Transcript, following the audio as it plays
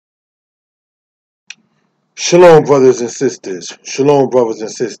Shalom, brothers and sisters. Shalom, brothers and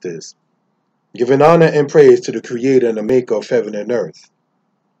sisters. Giving honor and praise to the Creator and the Maker of heaven and earth.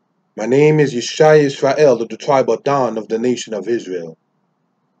 My name is Yeshaya Israel of the tribe of Dan of the nation of Israel.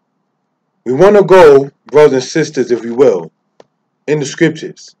 We want to go, brothers and sisters, if you will, in the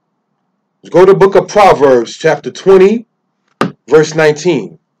scriptures. Let's go to the book of Proverbs, chapter 20, verse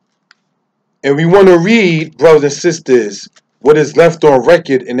 19. And we want to read, brothers and sisters, what is left on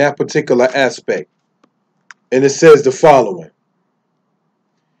record in that particular aspect. And it says the following.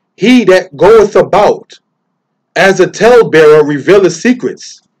 He that goeth about as a talebearer revealeth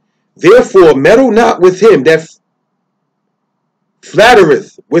secrets. Therefore meddle not with him that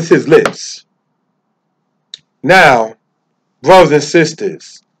flattereth with his lips. Now, brothers and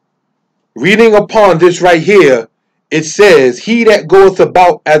sisters, reading upon this right here, it says, he that goeth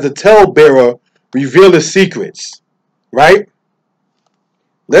about as a talebearer revealeth secrets. Right?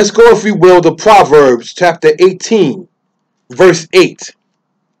 Let's go, if we will, to Proverbs chapter 18, verse 8.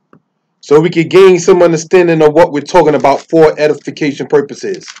 So we can gain some understanding of what we're talking about for edification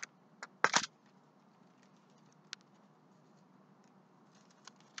purposes.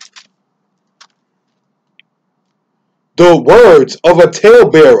 The words of a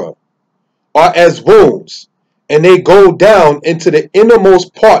talebearer are as wounds, and they go down into the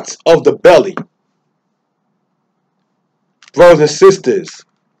innermost parts of the belly. Brothers and sisters,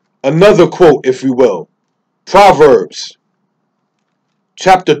 another quote, if you will. Proverbs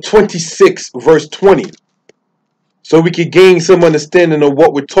chapter 26, verse 20. So we can gain some understanding of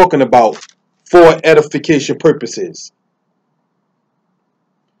what we're talking about for edification purposes.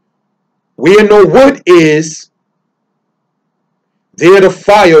 Where no wood is, there the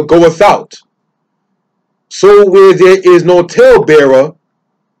fire goeth out. So where there is no talebearer,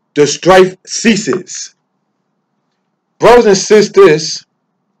 the strife ceases. Brothers and sisters,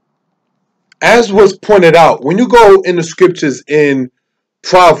 as was pointed out, when you go in the scriptures in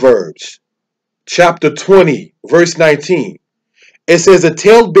Proverbs chapter 20, verse 19, it says, a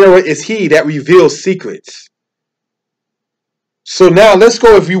talebearer is he that reveals secrets. So now let's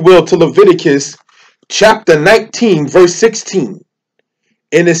go, if you will, to Leviticus chapter 19, verse 16.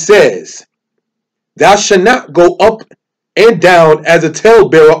 And it says, thou shalt not go up and down as a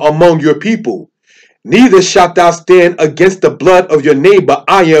talebearer among your people, neither shalt thou stand against the blood of your neighbor.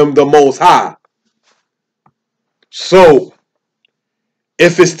 I am the Most High. So,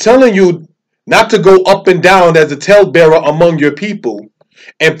 if it's telling you not to go up and down as a talebearer among your people,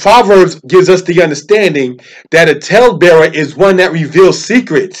 and Proverbs gives us the understanding that a talebearer is one that reveals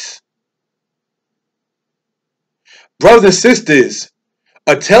secrets. Brothers and sisters,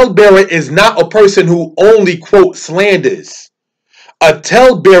 a talebearer is not a person who only, quote, slanders. A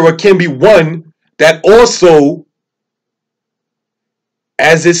talebearer can be one that also,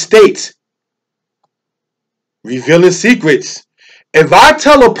 as it states, revealing secrets. If I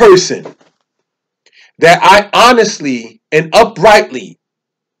tell a person that I honestly and uprightly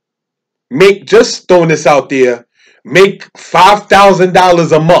make, just throwing this out there, make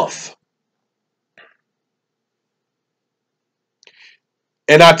 $5,000 a month,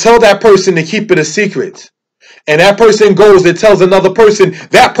 and I tell that person to keep it a secret, and that person goes and tells another person,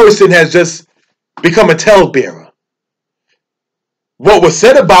 that person has just become a talebearer. What was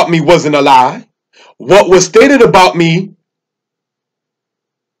said about me wasn't a lie. What was stated about me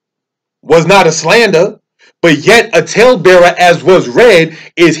was not a slander, but yet a talebearer, as was read,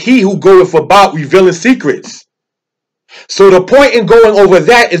 is he who goeth about revealing secrets. So the point in going over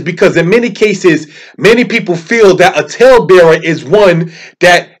that is because in many cases, many people feel that a talebearer is one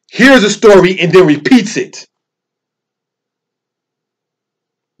that hears a story and then repeats it.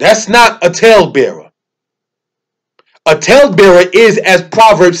 That's not a talebearer. A talebearer is, as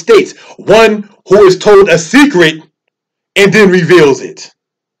Proverbs states, one who is told a secret and then reveals it.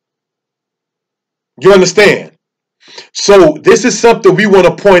 You understand? So this is something we want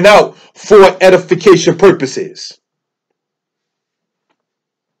to point out for edification purposes.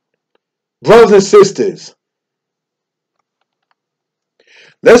 Brothers and sisters,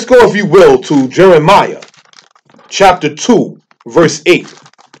 let's go, if you will, to Jeremiah chapter 2, verse 8.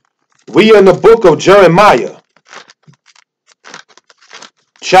 We are in the book of Jeremiah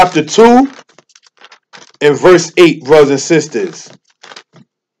chapter 2 and verse 8, brothers and sisters.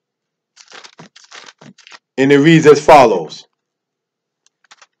 And it reads as follows.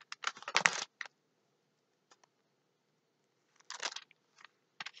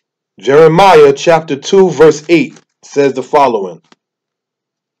 Jeremiah chapter 2 verse 8 says the following.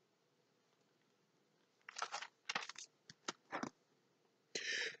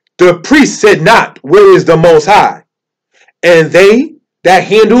 The priest said not, where is the Most High? And they that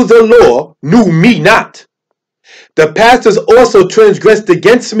handle the law knew me not. The pastors also transgressed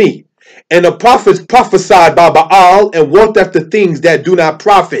against me, and the prophets prophesied by Baal and walked after things that do not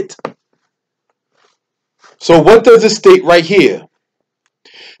profit. So what does it state right here?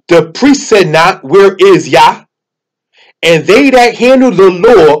 The priest said not, where is Yah? And they that handle the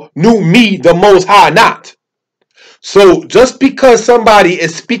law knew me, the Most High, not. So just because somebody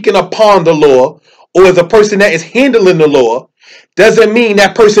is speaking upon the law, or the person that is handling the law, doesn't mean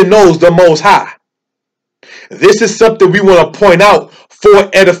that person knows the Most High. This is something we want to point out for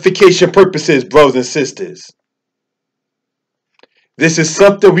edification purposes, brothers and sisters. This is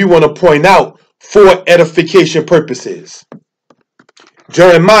something we want to point out for edification purposes.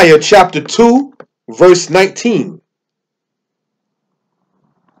 Jeremiah chapter 2, verse 19.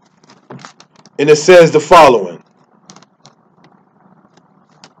 And it says the following.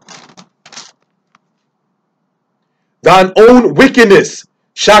 Thine own wickedness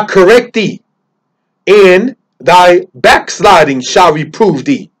shall correct thee, and thy backsliding shall reprove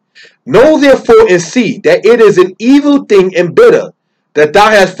thee. Know therefore and see that it is an evil thing and bitter that thou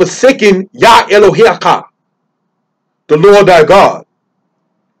hast forsaken Yah Eloheka, the Lord thy God,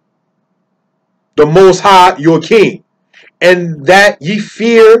 the Most High your King, and that ye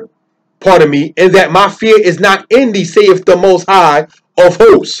fear, and that my fear is not in thee, saith the Most High of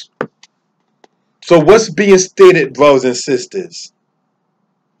hosts. So what's being stated, brothers and sisters?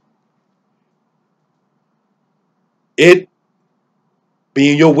 It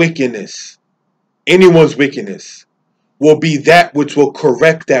being your wickedness, anyone's wickedness, will be that which will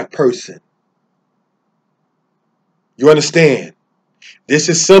correct that person. You understand? This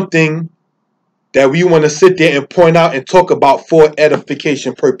is something that we want to sit there and point out and talk about for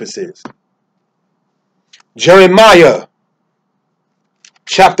edification purposes. Jeremiah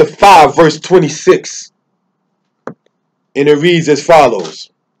chapter 5, verse 26. And it reads as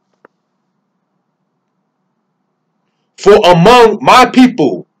follows. For among my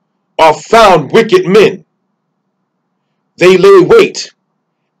people are found wicked men. They lay wait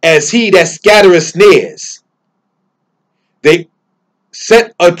as he that scattereth snares. They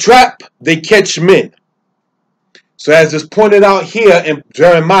set a trap, they catch men. So as is pointed out here in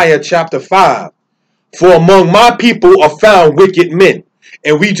Jeremiah chapter 5, for among my people are found wicked men.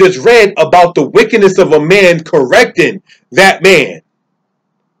 And we just read about the wickedness of a man correcting that man.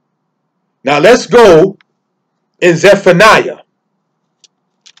 Now let's go in Zephaniah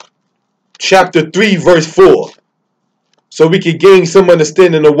chapter 3, verse 4. So we can gain some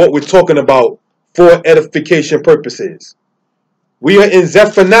understanding of what we're talking about for edification purposes. We are in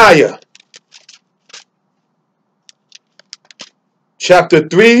Zephaniah chapter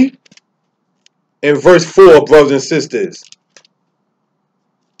 3 and verse 4, brothers and sisters.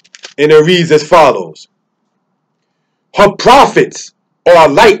 And it reads as follows. Her prophets are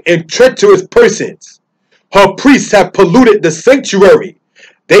light and treacherous persons. Her priests have polluted the sanctuary.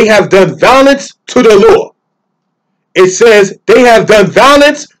 They have done violence to the law. It says they have done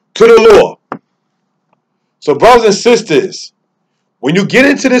violence to the law. So brothers and sisters, when you get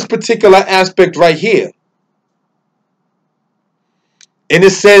into this particular aspect right here, and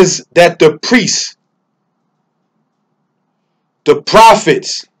it says that the priests, the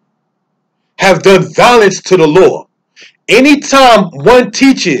prophets, have done violence to the law. Anytime one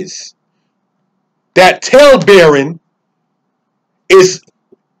teaches that talebearing is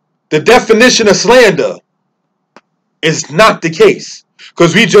the definition of slander, is not the case.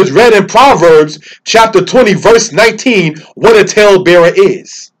 Because we just read in Proverbs chapter 20, verse 19, what a talebearer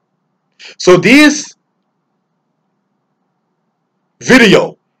is. So this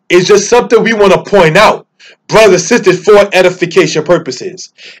video is just something we want to point out, brothers and sisters, for edification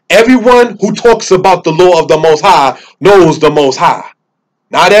purposes. Everyone who talks about the law of the Most High knows the Most High.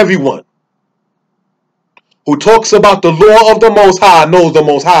 Not everyone who talks about the law of the Most High knows the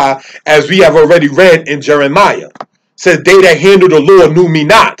Most High, as we have already read in Jeremiah. Says, they that handle the law knew me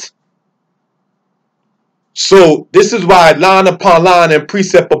not. So this is why line upon line and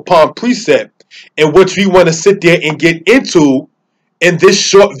precept upon precept, in which we want to sit there and get into in this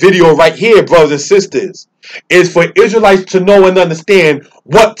short video right here, brothers and sisters, is for Israelites to know and understand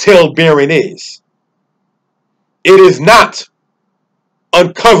what talebearing is. It is not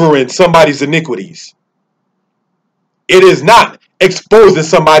uncovering somebody's iniquities. It is not exposing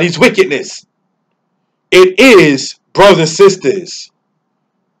somebody's wickedness. It is, brothers and sisters,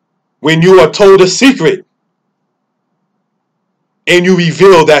 when you are told a secret and you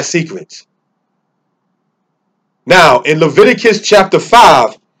reveal that secret. Now, in Leviticus chapter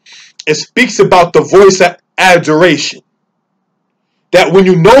 5, it speaks about the voice of adoration. That when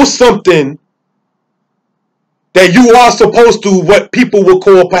you know something that you are supposed to, what people will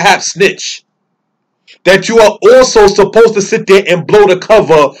call perhaps snitch. that you are also supposed to sit there and blow the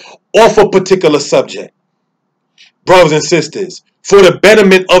cover off a particular subject. Brothers and sisters, for the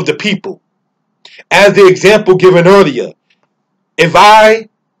betterment of the people. As the example given earlier, if I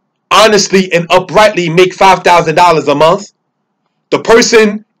honestly and uprightly make $5,000 a month, the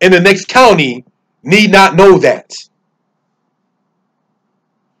person in the next county need not know that.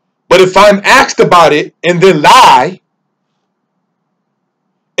 But if I'm asked about it and then lie,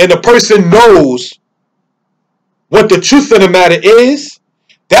 and the person knows what the truth of the matter is,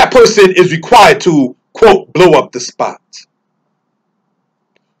 that person is required to, quote, blow up the spot,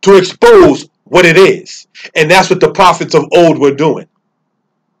 to expose what it is. And that's what the prophets of old were doing.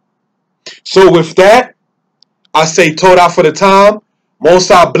 So with that, I say Torah for the time.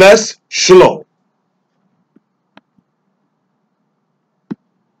 Most I bless. Shalom.